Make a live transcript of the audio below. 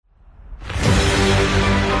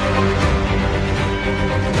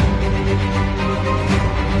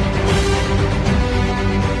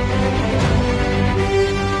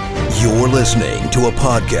You're listening to a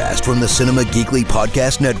podcast from the Cinema Geekly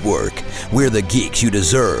Podcast Network. We're the geeks you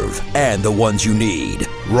deserve and the ones you need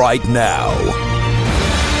right now.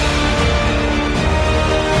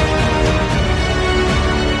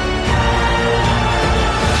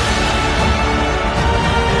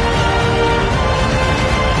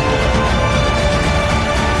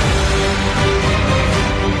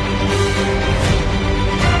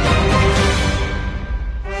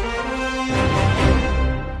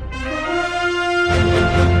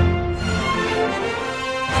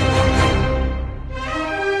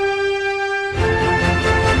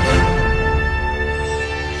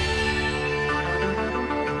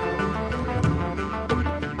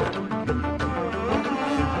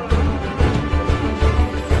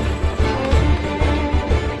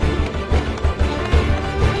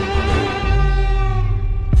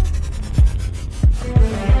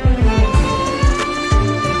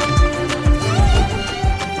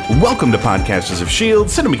 Welcome to Podcasters of S.H.I.E.L.D.,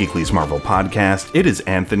 Cinema Geekly's Marvel podcast. It is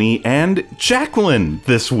Anthony and Jacqueline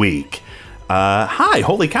this week. Hi,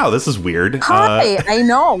 holy cow, this is weird. Hi, I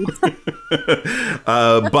know.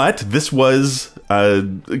 But this was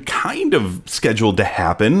kind of scheduled to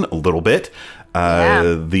happen a little bit.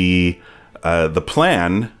 The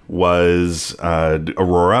plan was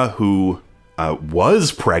Aurora, who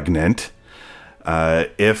was pregnant.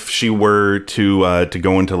 If she were to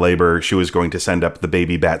go into labor, she was going to send up the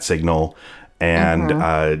baby bat signal,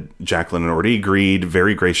 and Jacqueline already agreed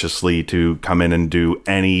very graciously to come in and do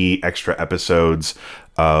any extra episodes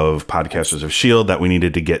of Podcasters of S.H.I.E.L.D. that we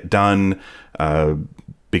needed to get done,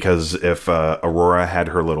 because if Aurora had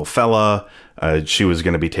her little fella, she was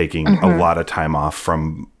going to be taking a lot of time off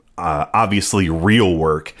from obviously real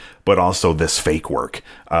work, but also this fake work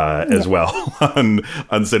as well on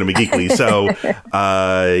Cinema Geekly. So,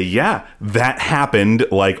 that happened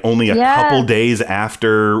like only a couple days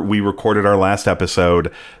after we recorded our last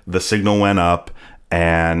episode. The signal went up,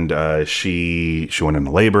 and she went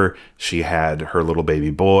into labor. She had her little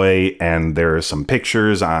baby boy, and there are some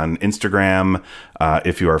pictures on Instagram.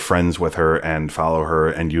 If you are friends with her and follow her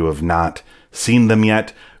and you have not seen them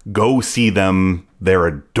yet, go see them. They're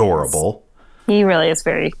adorable. He really is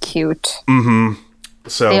very cute.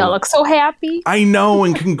 So they all look so happy. I know,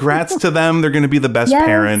 and congrats to them. They're going to be the best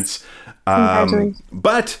parents.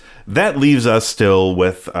 But that leaves us still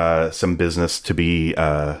with some business to be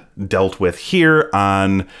dealt with here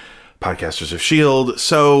on Podcasters of S.H.I.E.L.D.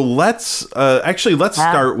 So let's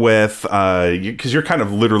start with, because you're kind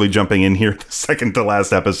of literally jumping in here the second to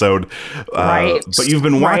last episode. Right. But you've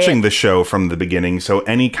been watching the show from the beginning. So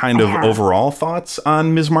any kind of overall thoughts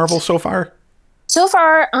on Ms. Marvel so far? So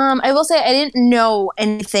far, I will say I didn't know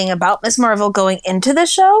anything about Ms. Marvel going into the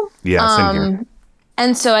show. Yeah, same here.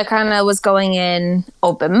 And so I kind of was going in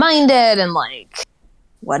open-minded and like,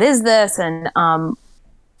 what is this? And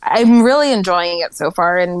I'm really enjoying it so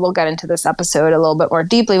far, and we'll get into this episode a little bit more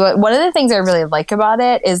deeply. But one of the things I really like about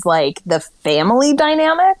it is like the family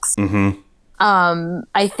dynamics.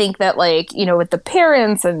 I think that, like, you know, with the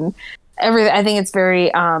parents and everything, I think it's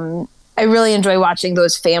very, I really enjoy watching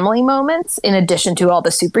those family moments in addition to all the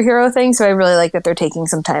superhero things. So I really like that they're taking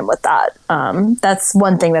some time with that. That's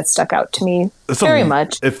one thing that stuck out to me very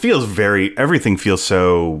much. It feels everything feels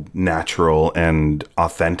so natural and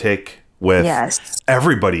authentic with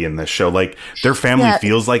everybody in this show. Like, their family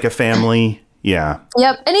feels like a family. Yeah.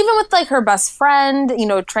 Yep. And even with like her best friend, you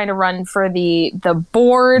know, trying to run for the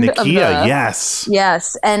board. Nakia, yes.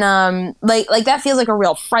 Yes. And like that feels like a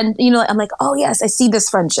real friend, you know, I'm like, oh yes, I see this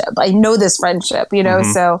friendship. I know this friendship, you know?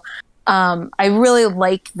 So I really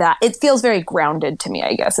like that. It feels very grounded to me,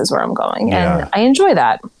 I guess, is where I'm going. Yeah. And I enjoy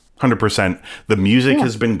that. 100%. The music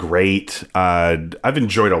has been great. I've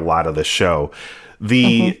enjoyed a lot of the show.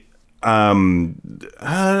 I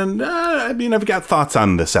mean, I've got thoughts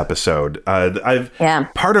on this episode.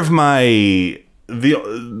 Part of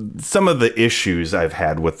some of the issues I've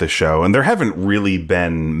had with the show, and there haven't really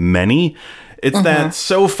been many. It's that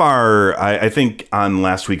so far, I think on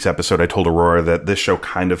last week's episode, I told Aurora that this show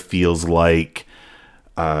kind of feels like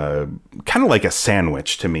a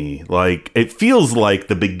sandwich to me. Like, it feels like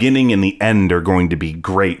the beginning and the end are going to be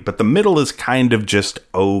great, but the middle is kind of just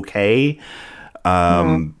okay.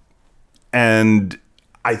 And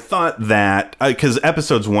I thought that, because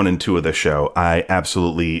episodes 1 and 2 of the show, I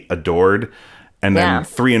absolutely adored. And then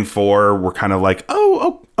 3 and 4 were kind of like,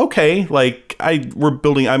 oh, okay. Like, we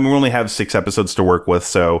only have 6 episodes to work with,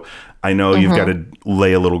 so I know you've got to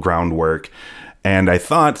lay a little groundwork. And I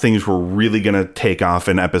thought things were really going to take off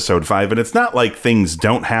in episode 5. And it's not like things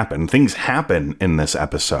don't happen. Things happen in this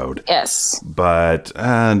episode. Yes. But,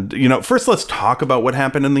 first let's talk about what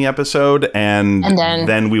happened in the episode. And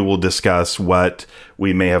then we will discuss what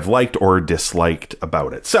we may have liked or disliked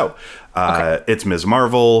about it. So It's Ms.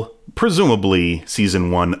 Marvel, presumably season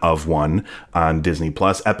 1 of 1 on Disney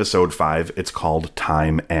Plus, episode 5. It's called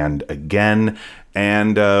Time and Again.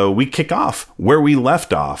 And we kick off where we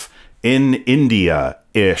left off in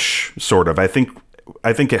India-ish, sort of. I think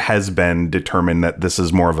it has been determined that this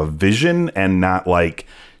is more of a vision and not like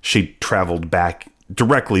she traveled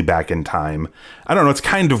directly back in time. I don't know. It's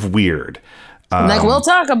kind of weird. We'll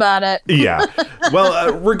talk about it. Yeah.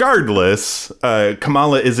 Well, regardless,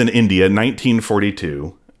 Kamala is in India,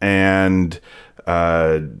 1942. And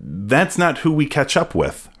that's not who we catch up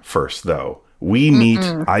with first, though. We meet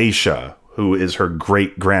Aisha, who is her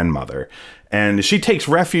great-grandmother. And she takes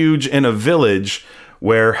refuge in a village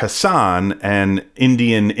where Hassan, an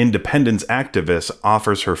Indian independence activist,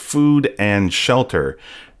 offers her food and shelter.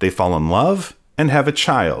 They fall in love and have a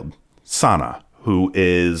child, Sana, who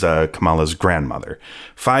is Kamala's grandmother.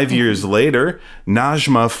 5 years later,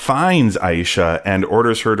 Najma finds Aisha and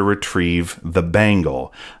orders her to retrieve the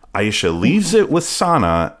bangle. Aisha leaves it with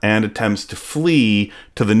Sana and attempts to flee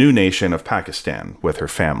to the new nation of Pakistan with her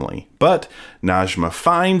family. But Najma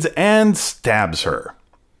finds and stabs her.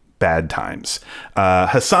 Bad times.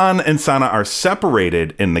 Hassan and Sana are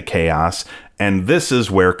separated in the chaos, and this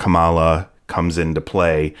is where Kamala comes into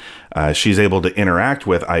play. She's able to interact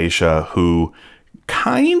with Aisha, who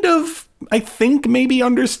kind of, I think, maybe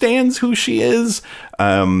understands who she is.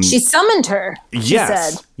 She summoned her, she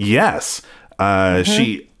said. Yes.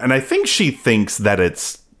 And I think she thinks that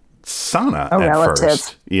it's Sana at relative.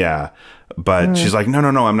 First. Yeah. But she's like, no,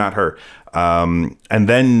 I'm not her. And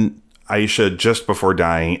then Aisha, just before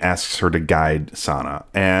dying, asks her to guide Sana.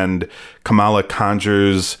 And Kamala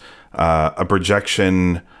conjures a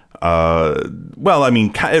projection.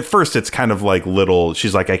 At first it's kind of like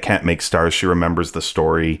she's like, I can't make stars. She remembers the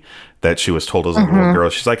story that she was told as a little girl.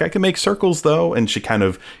 She's like, I can make circles though. And she kind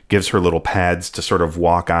of gives her little pads to sort of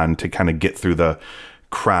walk on to kind of get through the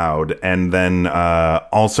crowd. And then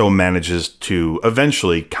also manages to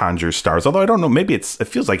eventually conjure stars. Although I don't know, maybe it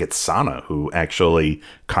feels like it's Sana who actually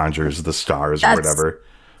conjures the stars or whatever.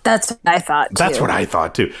 That's what I thought, too. That's what I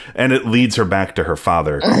thought, too. And it leads her back to her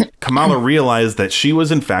father. Kamala realized that she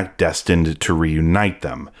was, in fact, destined to reunite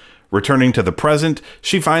them. Returning to the present,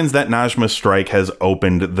 she finds that Najma's strike has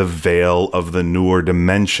opened the veil of the newer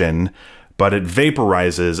dimension, but it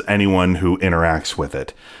vaporizes anyone who interacts with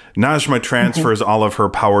it. Najma transfers all of her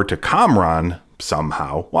power to Kamran,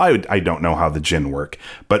 somehow. Well, I don't know how the jinn work,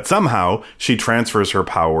 but somehow she transfers her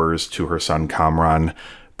powers to her son Kamran,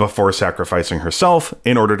 before sacrificing herself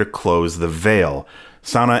in order to close the veil.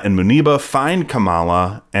 Sana and Muniba find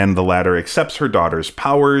Kamala, and the latter accepts her daughter's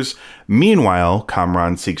powers. Meanwhile,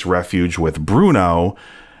 Kamran seeks refuge with Bruno.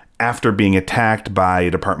 After being attacked by a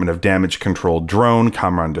Department of Damage Control drone,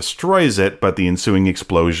 Kamran destroys it, but the ensuing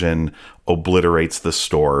explosion obliterates the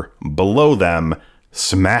store below them.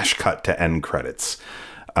 Smash cut to end credits.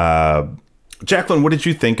 Jacqueline, what did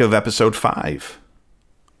you think of episode 5?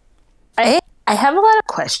 I have a lot of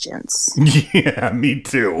questions. Yeah, me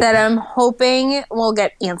too. That I'm hoping will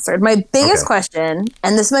get answered. My biggest question,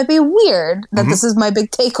 and this might be weird, that this is my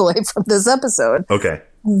big takeaway from this episode. Okay.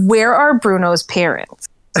 Where are Bruno's parents?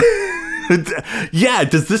 Yeah,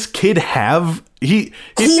 does this kid have... He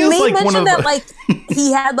feels may like mention one of that, like,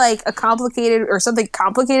 he had, like, a complicated or something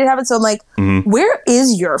complicated happen. So I'm like, where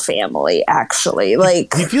is your family, actually?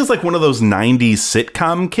 Like, he feels like one of those 90s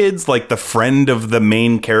sitcom kids, like the friend of the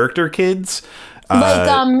main character kids.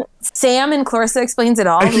 Like, Sam in Clarissa Explains It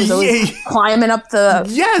All, who's always climbing up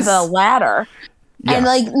the ladder. Yeah. And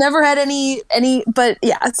like never had any, but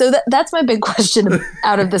yeah. So that's my big question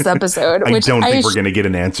out of this episode. I don't think we're going to get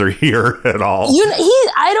an answer here at all.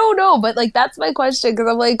 I don't know, but like that's my question because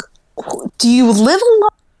I'm like, do you live alone?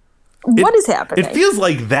 What is happening? It feels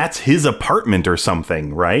like that's his apartment or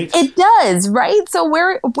something, right? It does, right? So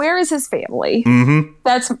where is his family? Mm-hmm.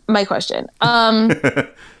 That's my question. I'm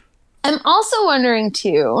also wondering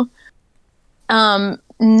too.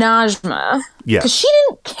 Najma, because she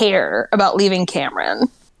didn't care about leaving Cameron.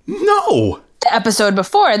 No. The episode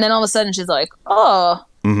before, and then all of a sudden she's like, "Oh,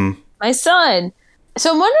 my son."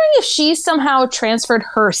 So I'm wondering if she somehow transferred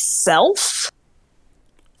herself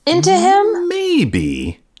into him.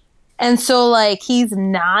 Maybe. And so, like, he's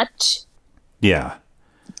not. Yeah.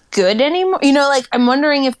 Good anymore. You know, like I'm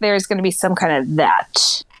wondering if there's going to be some kind of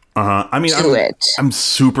that. I mean, I'm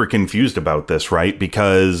super confused about this, right?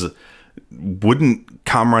 Because wouldn't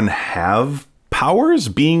Kamran have powers,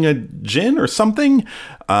 being a djinn or something.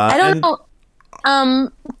 I don't know.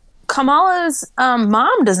 Kamala's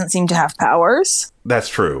mom doesn't seem to have powers. That's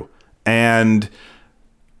true. And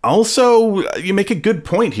also, you make a good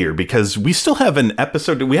point here, because we still have an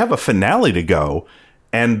episode. We have a finale to go,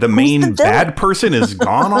 and the main bad person is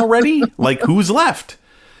gone already. Like, who's left?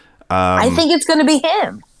 I think it's going to be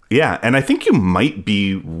him. Yeah, and I think you might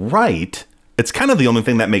be right. It's kind of the only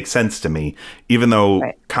thing that makes sense to me, even though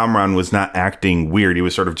Kamran was not acting weird. He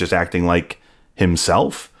was sort of just acting like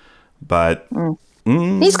himself. But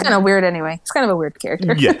he's kind of weird anyway. He's kind of a weird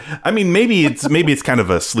character. Yeah, I mean, maybe it's kind of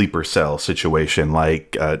a sleeper cell situation.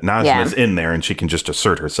 Like Najma's in there and she can just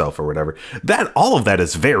assert herself or whatever. All of that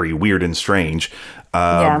is very weird and strange.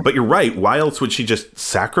 But you're right. Why else would she just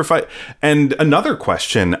sacrifice? And another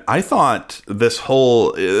question, I thought this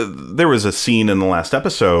whole there was a scene in the last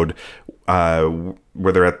episode where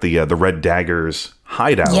they're at the Red Daggers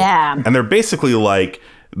hideout. Yeah, and they're basically like,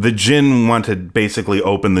 the Jinn want to basically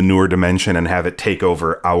open the newer dimension and have it take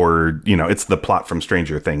over our, it's the plot from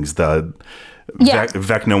Stranger Things.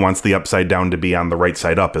 Vecna wants the Upside Down to be on the right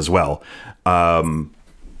side up as well. It's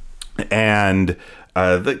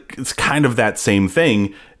kind of that same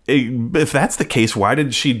thing. If that's the case, why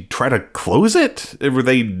did she try to close it? Were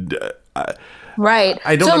they... right.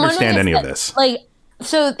 I don't understand any of this. Like,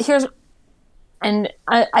 so here's... And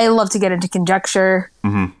I love to get into conjecture.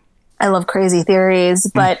 Mm-hmm. I love crazy theories,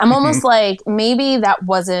 but I'm almost like, maybe that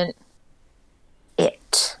wasn't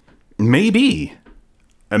it. Maybe.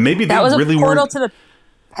 And maybe that they was really a portal weren't... to the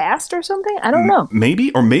past or something? I don't know.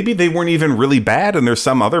 Maybe. Or maybe they weren't even really bad and there's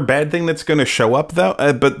some other bad thing that's going to show up, though.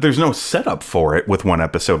 But there's no setup for it with one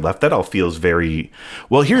episode left. That all feels very...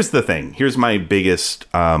 Well, here's the thing. Here's my biggest...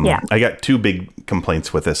 I got two big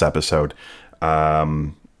complaints with this episode.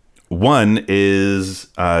 One is,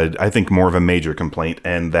 I think, more of a major complaint,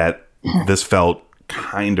 and that this felt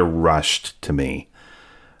kind of rushed to me.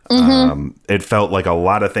 It felt like a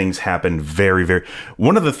lot of things happened very, very...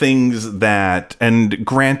 One of the things that... And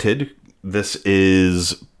granted, this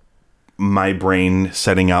is my brain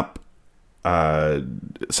setting up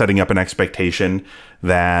an expectation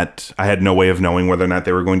that I had no way of knowing whether or not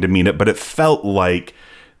they were going to meet it, but it felt like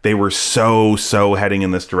they were so heading in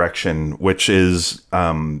this direction, which is...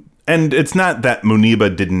 and it's not that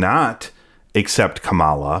Muniba did not accept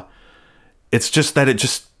Kamala. It's just that it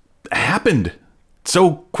just happened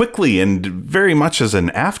so quickly and very much as an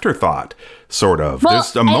afterthought, sort of. Well,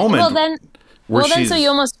 there's a moment where then so you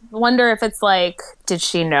almost wonder if it's like, did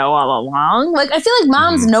she know all along? Like, I feel like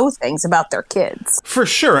moms know things about their kids. For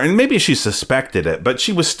sure. And maybe she suspected it, but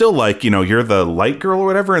she was still like, you're the light girl or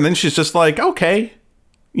whatever. And then she's just like, okay.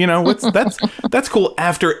 That's cool.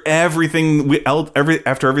 After everything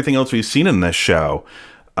after everything else we've seen in this show,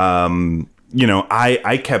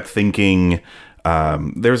 I kept thinking,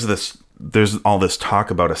 there's all this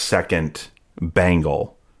talk about a second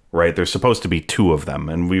bangle, right? There's supposed to be two of them,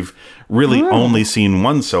 and we've really only seen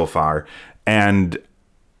one so far. And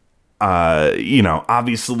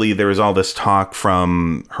obviously there was all this talk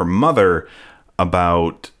from her mother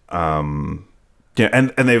about.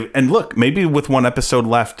 And look, maybe with one episode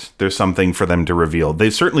left, there's something for them to reveal.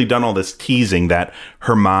 They've certainly done all this teasing that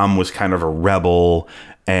her mom was kind of a rebel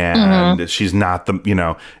and she's not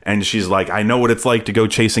and she's like, I know what it's like to go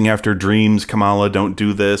chasing after dreams. Kamala, don't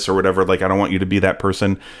do this or whatever. Like, I don't want you to be that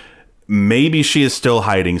person. Maybe she is still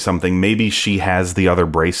hiding something. Maybe she has the other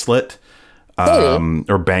bracelet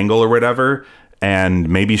or bangle or whatever. And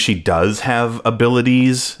maybe she does have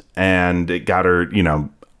abilities and it got her,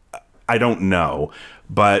 I don't know,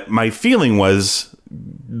 but my feeling was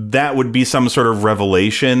that would be some sort of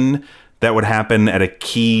revelation that would happen at a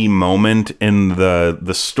key moment in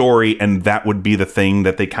the story, and that would be the thing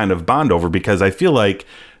that they kind of bond over, because I feel like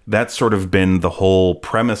that's sort of been the whole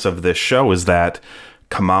premise of this show, is that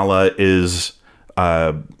Kamala is...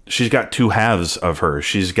 she's got two halves of her.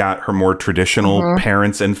 She's got her more traditional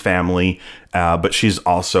parents and family, but she's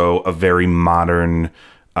also a very modern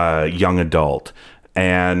young adult.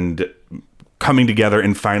 And coming together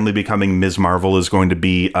and finally becoming Ms. Marvel is going to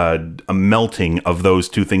be a melting of those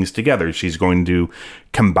two things together. She's going to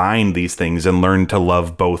combine these things and learn to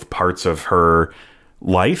love both parts of her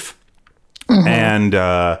life. And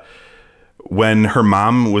when her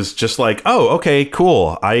mom was just like, oh, okay,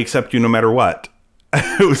 cool, I accept you no matter what.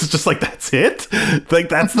 it was just like, that's it? Like,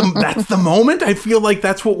 that's the moment? I feel like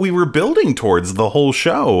that's what we were building towards the whole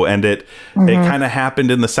show. And it kind of happened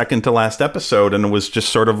in the second to last episode. And it was just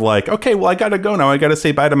sort of like, okay, well, I got to go now. I got to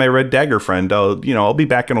say bye to my red dagger friend. I'll be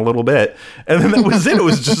back in a little bit. And then that was it. It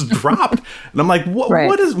was just dropped. And I'm like,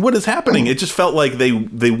 what is happening? It just felt like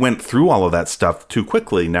they went through all of that stuff too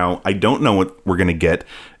quickly. Now, I don't know what we're going to get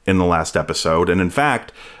in the last episode. And in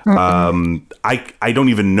fact, I don't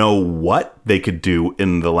even know what they could do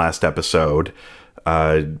in the last episode.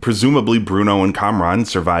 Presumably Bruno and Kamran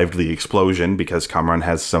survived the explosion because Kamran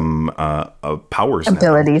has some powers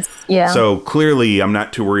abilities now. Yeah, so clearly I'm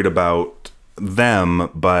not too worried about them,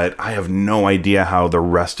 but I have no idea how the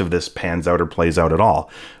rest of this pans out or plays out at all.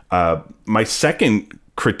 My second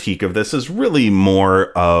critique of this is really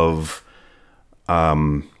more of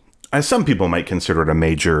as some people might consider it a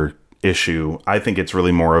major issue. I think it's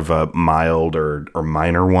really more of a mild or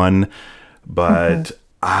minor one, but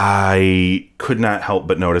I could not help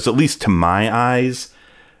but notice, at least to my eyes,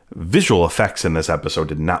 visual effects in this episode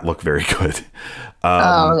did not look very good.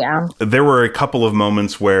 There were a couple of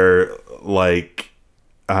moments where, like,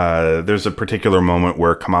 there's a particular moment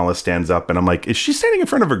where Kamala stands up and I'm like, is she standing in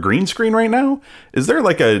front of a green screen right now? Is there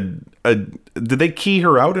like did they key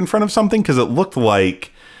her out in front of something? Because it looked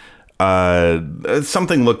like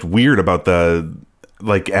something looked weird about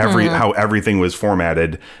how everything was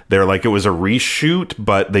formatted there. Like, it was a reshoot,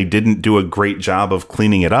 but they didn't do a great job of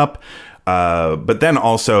cleaning it up. But then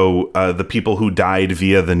also the people who died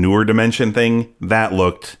via the newer dimension thing, that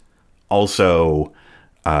looked also,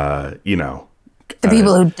 the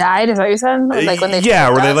people who died, is what you said? Like when they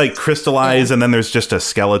where they like crystallize and then there's just a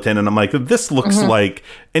skeleton, and I'm like, this looks like,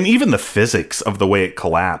 and even the physics of the way it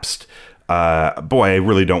collapsed. Boy, I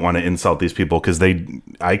really don't want to insult these people because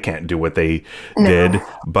I can't do what they did.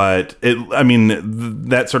 But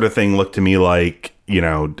that sort of thing looked to me like,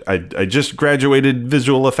 I just graduated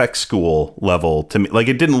visual effects school level to me. Like,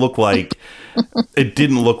 it didn't look like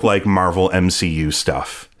Marvel MCU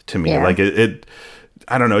stuff to me. Yeah. Like it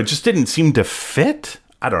I don't know. It just didn't seem to fit.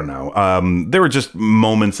 I don't know. There were just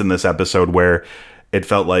moments in this episode where it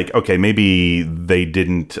felt like, okay, maybe they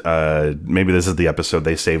didn't, maybe this is the episode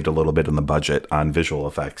they saved a little bit in the budget on visual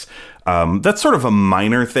effects. That's sort of a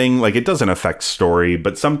minor thing. Like, it doesn't affect story,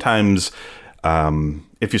 but sometimes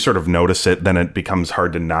if you sort of notice it, then it becomes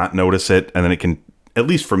hard to not notice it. And then it can, at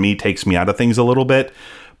least for me, takes me out of things a little bit.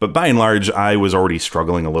 But by and large, I was already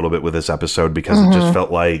struggling a little bit with this episode because it just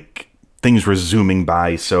felt like things were zooming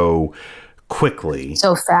by so quickly.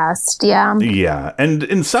 So fast, yeah. Yeah. And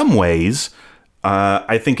in some ways,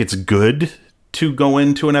 I think it's good to go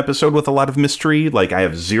into an episode with a lot of mystery. Like, I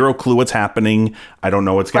have zero clue what's happening. I don't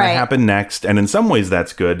know what's going to happen next. And in some ways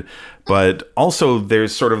that's good. But also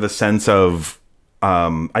there's sort of the sense of,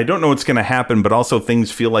 I don't know what's going to happen, but also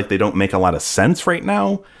things feel like they don't make a lot of sense right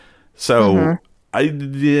now. So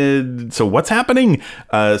so what's happening?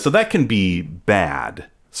 So that can be bad.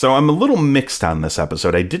 So I'm a little mixed on this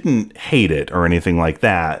episode. I didn't hate it or anything like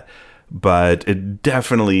that, but it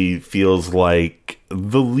definitely feels like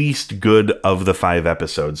the least good of the 5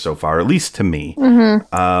 episodes so far, at least to me. Yeah,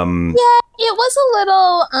 it was a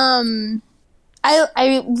little,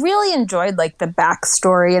 I really enjoyed, like, the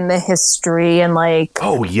backstory and the history and, like...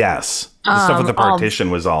 Oh, yes. The stuff with the partition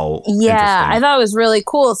was all interesting. I thought it was really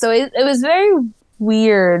cool. So it was very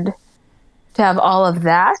weird to have all of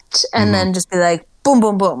that and then just be like, boom,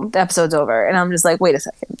 boom, boom, the episode's over. And I'm just like, wait a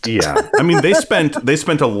second. Yeah. I mean, they spent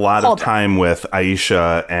a lot of time with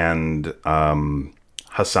Aisha and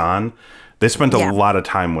Hassan. They spent a lot of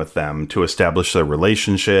time with them to establish their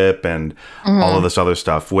relationship and all of this other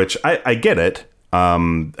stuff, which I get it.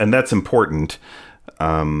 And that's important.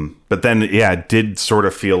 But then, it did sort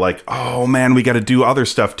of feel like, oh man, we got to do other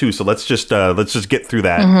stuff too. So let's just get through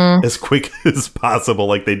that as quick as possible.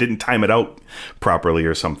 Like, they didn't time it out properly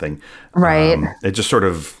or something. Right. It just sort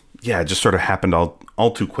of happened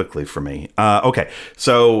all too quickly for me. Okay.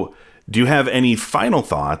 So do you have any final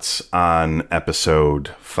thoughts on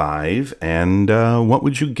episode 5 and, what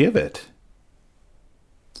would you give it?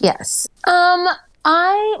 Yes.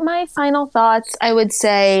 My final thoughts, I would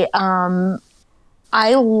say,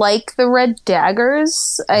 I like the red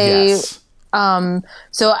daggers. Yes.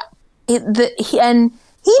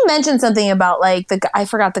 He mentioned something about, like, I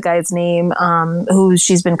forgot the guy's name, who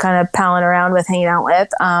she's been kind of palling around with, hanging out with.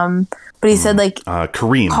 But he said, like,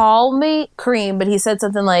 Kareem. Call me Kareem. But he said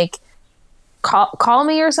something like, call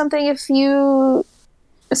me or something if you,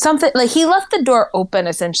 something like, he left the door open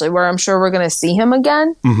essentially, where I'm sure we're going to see him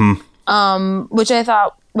again. Which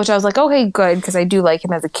I was like, okay, good, because I do like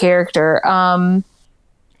him as a character.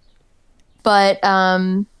 But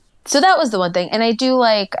So that was the one thing. And I do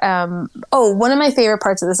like, one of my favorite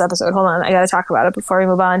parts of this episode, hold on, I got to talk about it before we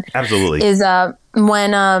move on. Absolutely. Is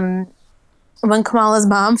when Kamala's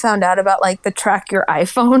mom found out about like the track your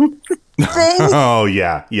iPhone thing. Oh,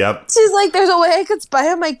 yeah. Yep. She's like, there's a way I could spy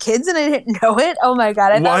on my kids and I didn't know it. Oh my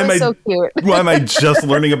God. I thought it was so cute. Why am I just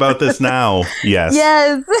learning about this now? Yes.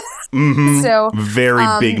 Yes. Mm-hmm. So very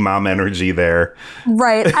big mom energy there.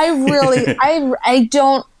 Right. I really,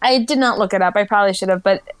 I did not look it up. I probably should have,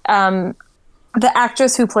 but the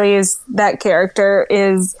actress who plays that character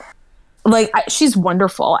is like, she's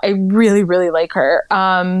wonderful. I really, really like her.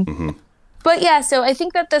 But yeah, so I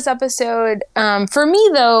think that this episode, for me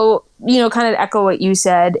though, kind of echo what you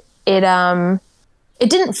said, it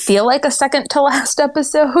didn't feel like a second to last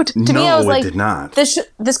episode. To me, I was like, it did not. This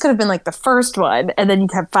could have been like the first one, and then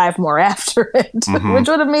you'd have 5 more after it, which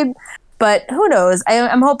would have made. But who knows?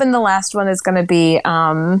 I'm hoping the last one is going to be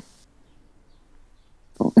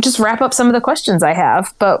just wrap up some of the questions I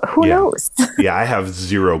have. But who knows? Yeah, I have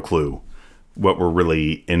zero clue what we're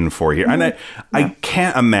really in for here. And I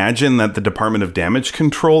can't imagine that the Department of Damage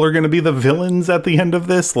Control are going to be the villains at the end of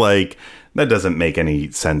this. Like, that doesn't make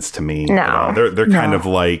any sense to me. No. They're kind of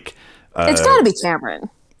like... it's got to be Cameron.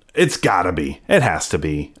 It's got to be. It has to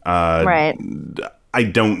be. Right. I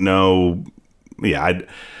don't know. Yeah,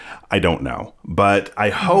 I don't know. But I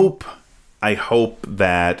hope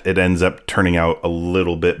that it ends up turning out a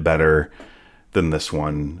little bit better than this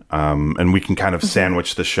one. And we can kind of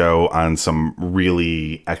sandwich the show on some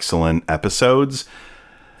really excellent episodes.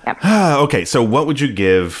 Yep. Okay, so what would you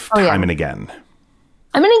give Time and Again?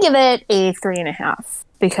 I'm going to give it a 3.5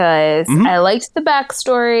 because I liked the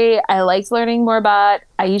backstory. I liked learning more about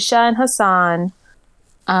Aisha and Hassan.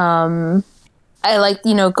 I liked,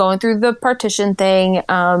 going through the partition thing.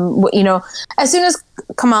 As soon as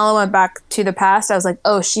Kamala went back to the past, I was like,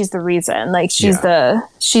 oh, she's the reason. Like, she's the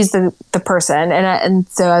person. And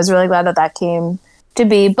so I was really glad that came to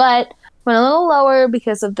be. But went a little lower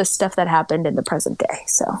because of the stuff that happened in the present day.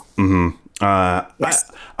 So.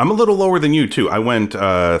 Yes. I'm a little lower than you, too. I went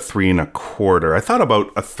 3.25. I thought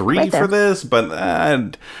about a 3 for this, but I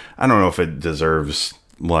don't know if it deserves,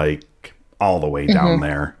 like, all the way down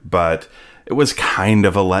there. But... it was kind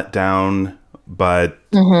of a letdown, but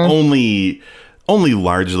only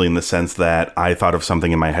largely in the sense that I thought of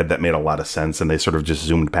something in my head that made a lot of sense, and they sort of just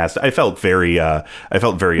zoomed past it. I felt very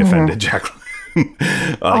offended, Jacqueline.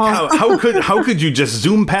 How could you just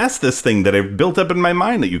zoom past this thing that I've built up in my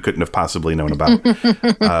mind that you couldn't have possibly known about? But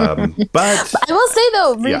I will say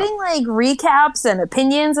though, reading like recaps and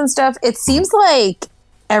opinions and stuff, it seems like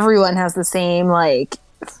everyone has the same like.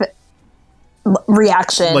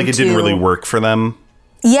 Reaction, like it didn't really work for them.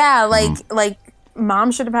 Yeah, like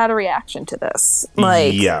mom should have had a reaction to this,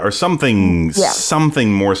 like or something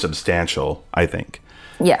more substantial, I think.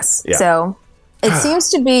 Yes. So it seems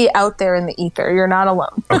to be out there in the ether. You're not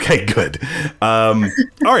alone. Okay, good. All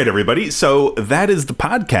right, everybody. So that is the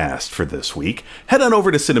podcast for this week. Head on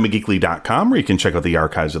over to cinemageekly.com where you can check out the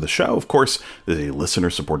archives of the show. Of course, this is a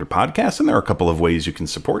listener-supported podcast, and there are a couple of ways you can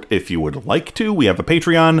support if you would like to. We have a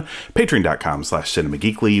Patreon,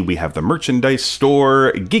 patreon.com/cinemageekly. We have the merchandise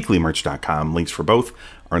store, geeklymerch.com. Links for both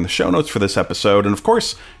are in the show notes for this episode. And of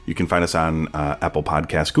course, you can find us on Apple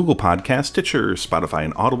Podcasts, Google Podcasts, Stitcher, Spotify,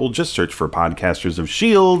 and Audible. Just search for Podcasters of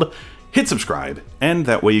S.H.I.E.L.D. Hit subscribe, and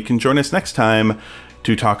that way you can join us next time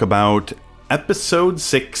to talk about Episode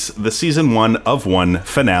 6, the Season 1 of 1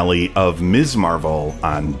 finale of Ms. Marvel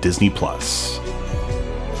on Disney+.